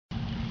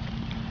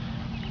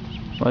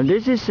Well,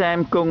 this is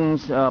Sam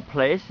Kung's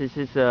place. This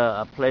is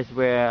a place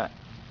where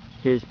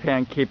his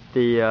parents keep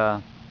the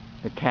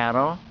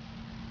cattle,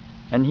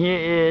 and here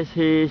is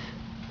his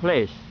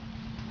place.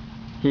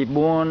 He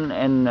born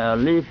and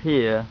live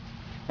here,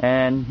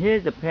 and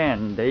here's the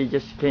parents. They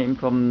just came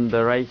from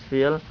the rice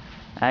field.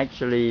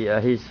 Actually,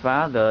 his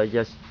father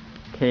just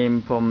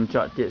came from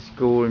Church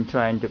school and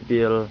trying to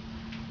build,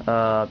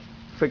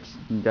 fix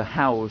the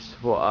house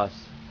for us,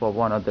 for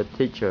one of the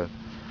teacher.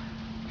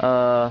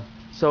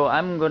 So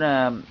I'm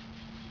gonna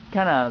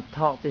kind of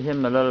talk to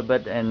him a little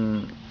bit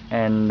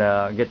and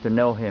get to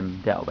know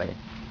him that way.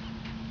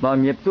 បង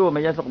ញៀបសួរមិ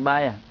នយ៉ាងសុខបា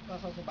យ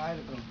សុខសប្បាយ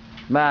លោកគ្រូ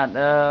បាទ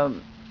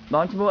ប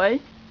ងឈ្មោះអី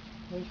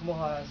ខ្ញុំឈ្មោះ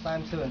Sam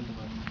Sươn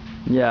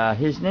Yeah,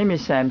 his name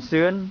is Sam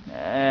Sươn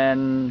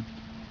and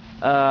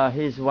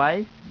his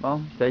wife បង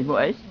ស្រីឈ្មោះ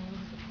អី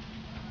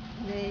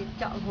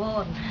ចកវ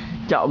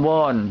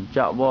ន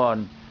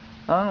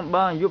ប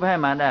ងអាយុប្រហែល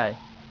ប៉ុន្មានដែរ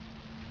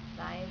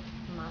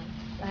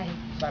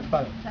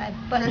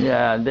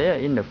Yeah, they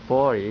are in the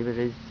 40s, but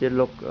they still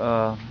look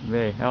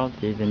very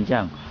healthy អញ្ចឹ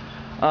ង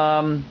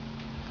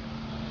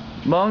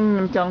បងខ្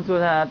ញុំចង់សួរ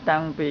ថាតាំ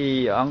ងពី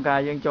អង្គការ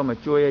យើងចូលមក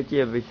ជួយជា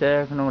ពិសេស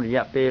ក្នុងរ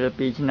យៈពេល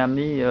2ឆ្នាំ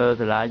នេះ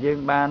សាលាយើង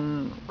បាន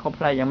ខុស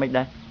ប្លែកយ៉ាងម៉េច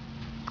ដែរ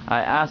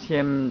I asked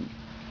him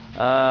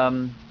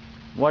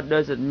what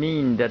does it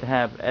mean that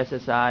have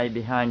SSI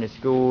behind the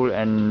school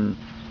and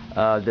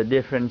the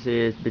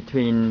differences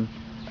between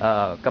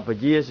a couple of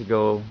years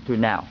ago to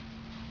now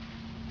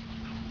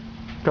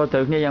ក៏ត្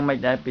រូវគ្នាយ៉ាងម៉េច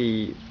ដែរពី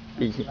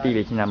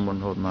ឆ្នាំមុន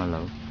រហូតមកឥ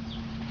ឡូវ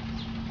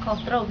ខុស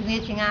ត្រូវគ្នា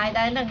ឆ្ងាយ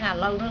ដែរហ្នឹងឥ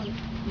ឡូវហ្នឹង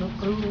លោក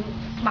គ្រូ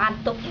បាន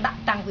ទុកដាក់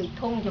តាំងពី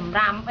ធុងចម្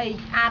រាំអី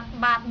ស្អាត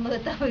បាតមើល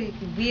ទៅ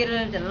វាល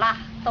ចន្លាស់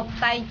តុប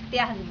តែងផ្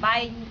ទះសបែ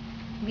ង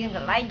មានក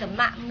ន្លែងដំ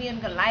ណាក់មាន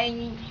កន្លែង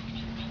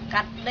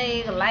កាត់ដេរ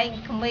កន្លែង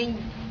ក្មេង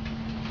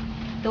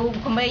ទូ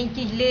ក្មេង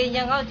ជិះលេងអញ្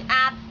ចឹងស្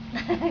អាត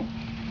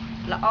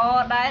ល្អ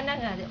ដែរហ្នឹង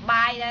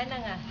បាយដែរហ្នឹ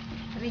ង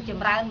រីកច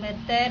ម្រើនមែន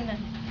ទែន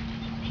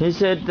He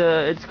said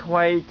it's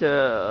quite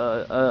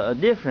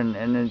different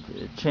and it's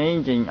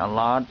changing a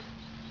lot.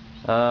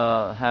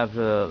 Have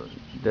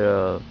the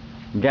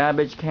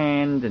garbage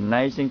can, the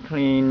nice and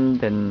clean,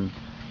 then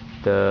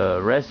the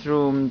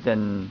restrooms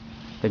and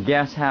the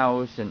guest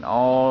house and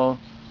all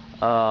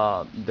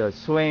the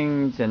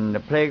swings and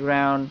the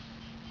playground.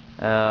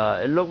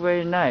 It looked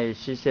very nice.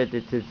 She said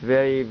it is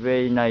very,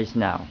 very nice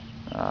now.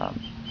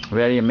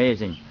 Very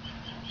amazing.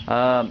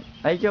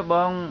 I just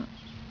want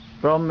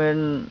from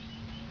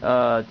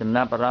ចំ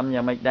ណាប់អារម្មណ៍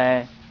យ៉ាងម៉េចដែរ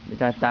ពី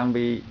ថាតាំង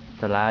ពី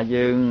សាលា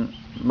យើង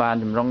បាន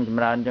ចម្រុងច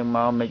ម្រើនចឹងម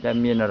កមិនតែ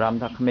មានអារម្ម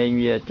ណ៍ថាក្មេង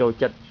វាចូល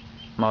ចិត្ត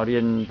មករៀ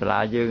នសាលា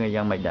យើង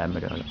យ៉ាងម៉េចដែរមើ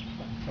ល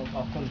សូមអ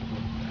រគុណ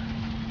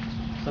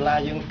សាលា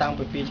យើងតាំង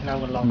ពី2ឆ្នាំ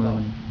កន្លងមក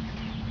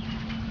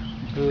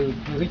គឺ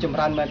រីកចម្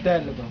រើនមែនទែន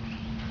លោក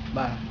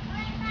បា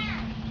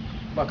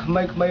ទក្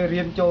មេងៗ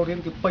រៀនចូលរៀន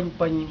គឺពេញ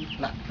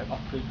ណាស់ទាំងអ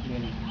ស់គឺមា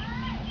ន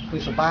គឺ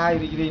សប្បាយ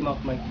រីករាយមក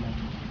ក្មេងៗ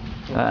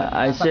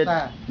I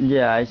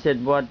said,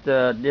 what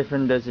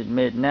difference does it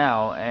make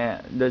now?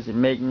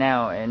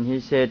 And he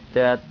said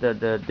that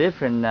the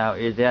difference now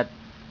is that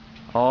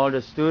all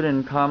the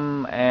students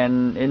come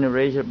and in a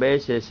regular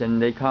basis,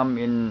 and they come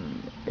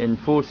in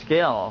full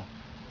scale.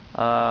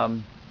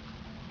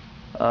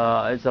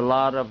 It's a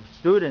lot of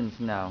students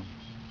now.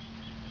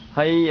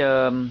 ហើយ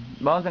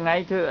បងថ្ងៃ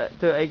ធ្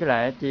វើអីខ្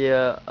លះជា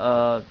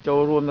ចូល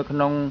រួមនៅក្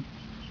នុង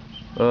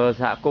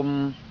សហគមន៍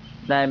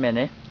ដែរមែន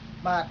ទេ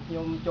បាទខ្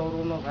ញុំចូល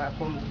រួមក្នុងសហ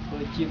គមន៍ធ្វើ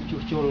ជាជួ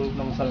សជុលក្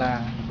នុងសាលា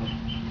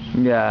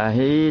Yeah,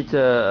 he's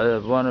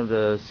one of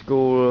the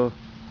school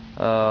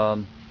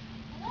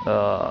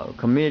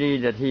committee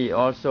that he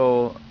also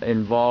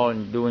involved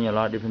in doing a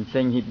lot of different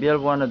things. He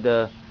built one of the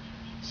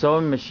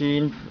sewing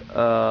machine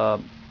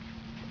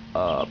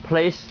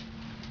place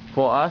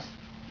for us.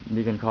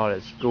 You can call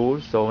it school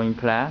sewing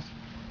class,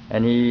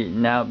 and he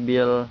now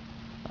built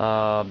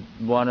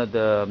one of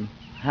the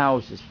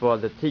houses for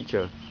the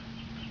teacher.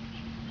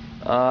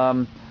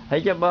 ហើ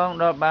យចាំបង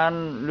ដល់បាន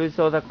លឺ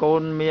សូរថាកូ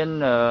នមាន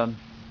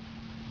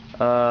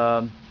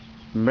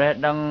ម្រេះ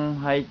ដឹង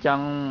ហើយច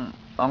ង់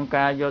អង្គ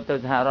ការយកទៅ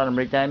សហរដ្ឋអា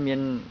មេរិកតែមាន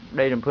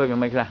ដីរំភើបយ៉ា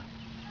ងម៉េចខ្លះ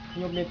ខ្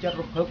ញុំមានចិត្ត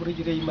រំភើបរី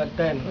ករាយមែន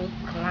ទែន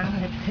ខ្លាំង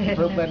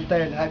មែនទែ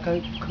នហើយ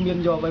គ្មាន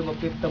យកអ្វីមក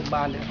ពីទៅ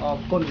បានទេអរ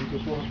គុណ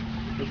ចំពោះ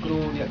លោកគ្រូ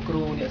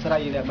អ្នកស្រី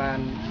ដែលបាន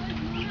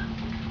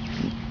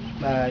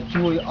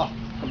ជួយអស់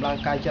កម្លាំង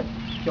កាយចិត្ត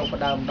ចុងផ្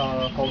ដើមដល់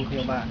កូនខ្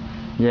ញុំបាទ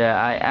Yeah,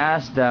 I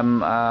asked them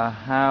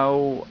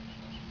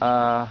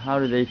how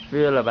do they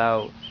feel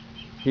about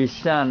his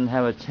son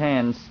have a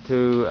chance to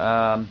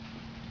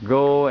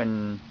go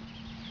and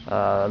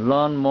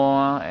learn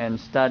more and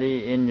study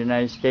in the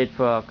United States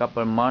for a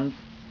couple of months.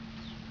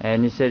 And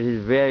he said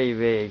he's very,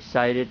 very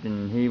excited,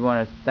 and he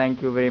wants to thank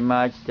you very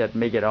much that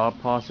make it all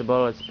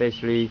possible,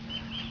 especially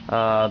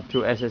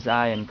through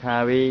SSI and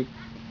Kari,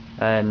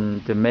 and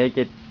to make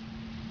it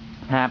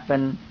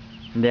happen.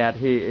 That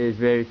he is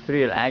very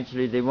thrilled.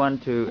 Actually, they want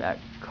to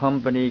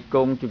accompany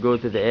Kong to go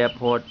to the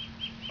airport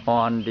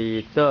on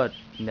the 3rd,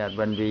 that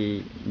when we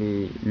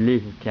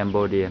leave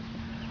Cambodia.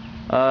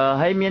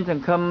 ให้เมียนสัง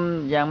คม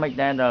ยังไม่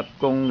ได้ดอก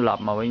กงหลับ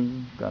มาวิ่ง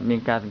เมีย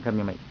นการสังคม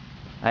ยังไม่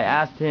I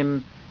asked him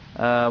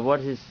what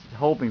he's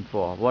hoping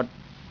for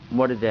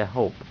what is their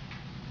hope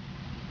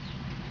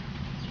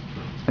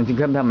สัง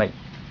คมทำไม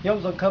ខ្ញុំ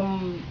សង្ឃឹម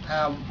ថា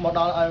មកដ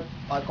ល់ឲ្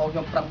យកូនខ្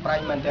ញុំប្រឹងប្រែង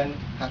មែនទែន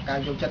ថាការ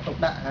យកចិត្តទុក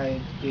ដាក់ហើយ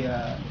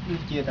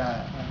ជាថា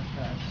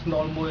ស្នូ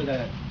លមួយដែ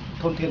ល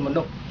ធនធានម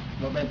នុស្ស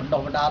ដើម្បីបណ្ដុះ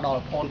បណ្ដាលដ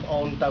ល់បងប្អូ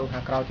នទៅខា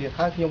ងក្រៅទៀត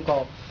ហើយខ្ញុំក៏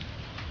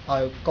ឲ្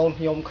យកូន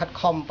ខ្ញុំខិត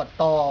ខំបន្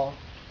ត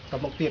ទៅ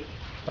មុខទៀត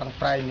ប្រឹង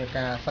ប្រែងใน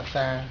ការសិក្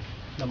សា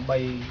ដើម្បី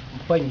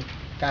បំពេញ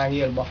ការ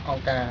ងាររបស់អ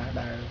ង្គការ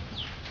ដែល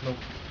លោក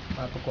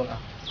បានប្រគល់អ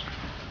ស់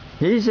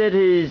He said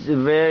he's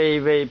very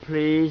very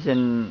pleased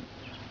and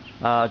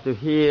to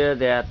hear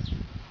that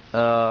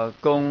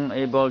Kong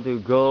able to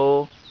go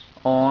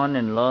on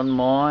and learn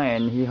more,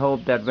 and he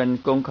hoped that when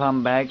Kong come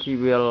back, he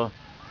will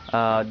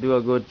do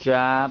a good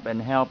job and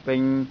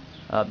helping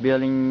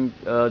building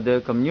the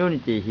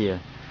community here.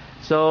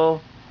 So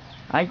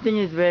I think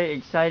it's very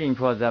exciting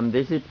for them.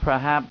 This is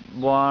perhaps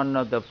one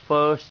of the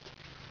first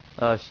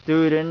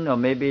student, or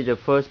maybe the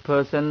first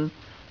person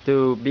to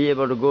be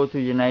able to go to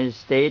the United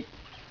States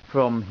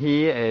from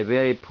here, a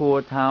very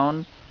poor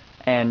town,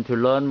 and to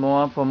learn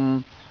more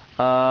from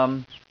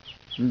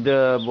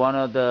one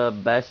of the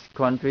best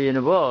country in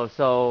the world.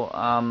 So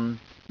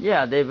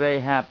yeah, they're very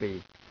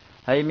happy.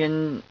 I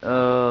mean,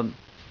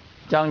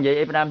 Chang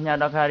Jay Ibrahim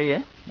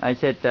Kari. I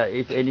said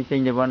if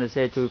anything they want to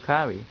say to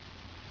Kari.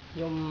 ខ្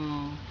ញុំ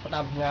ផ្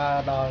ដាំផ្ញើ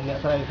ដល់អ្នក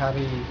ស្រីខា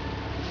រី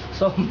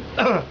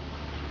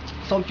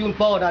សូមជូន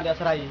ពរដល់អ្នក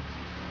ស្រី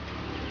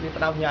មាន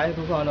ផ្ដាំផ្ញើ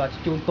គឺគាត់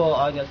ជូនពរ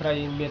ឲ្យអ្នកស្រី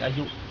មានអា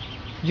យុ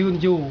យឺន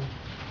យូរ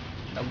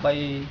ដើម្បី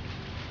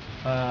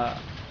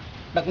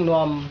ដឹក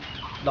នាំ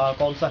ដល់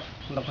កូនសិស្ស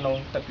នៅក្នុង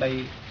ទឹកដី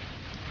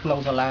ក្នុង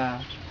សាលា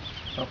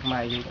ស្រុកខ្មែ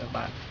រយើងឲ្យ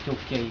បានជោគ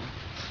ជ័យ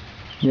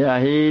Yeah,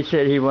 he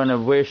said he want to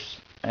wish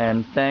and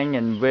thank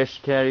and wish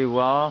Carrie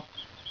well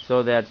so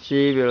that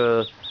she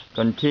will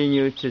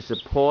continue to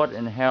support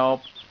and help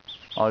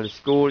all the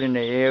school in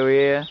the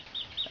area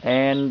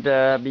and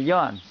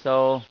beyond.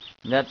 So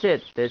that's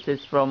it. This is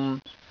from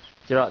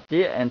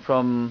Chirati and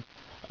from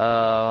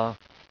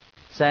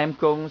Sam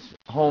Kong's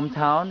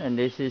hometown, and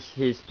this is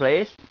his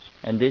place,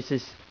 and this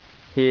is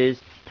his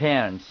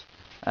parents.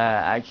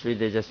 Actually,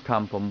 they just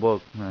come from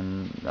work,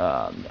 and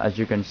as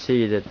you can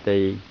see that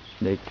they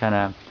kind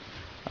of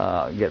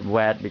get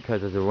wet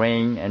because of the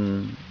rain and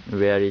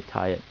very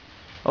tired.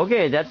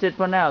 Okay, that's it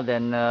for now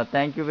then.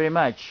 Thank you very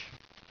much.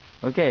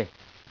 Okay.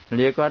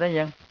 Bye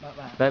bye.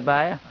 Bye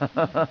bye.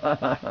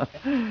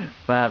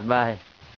 Bye bye.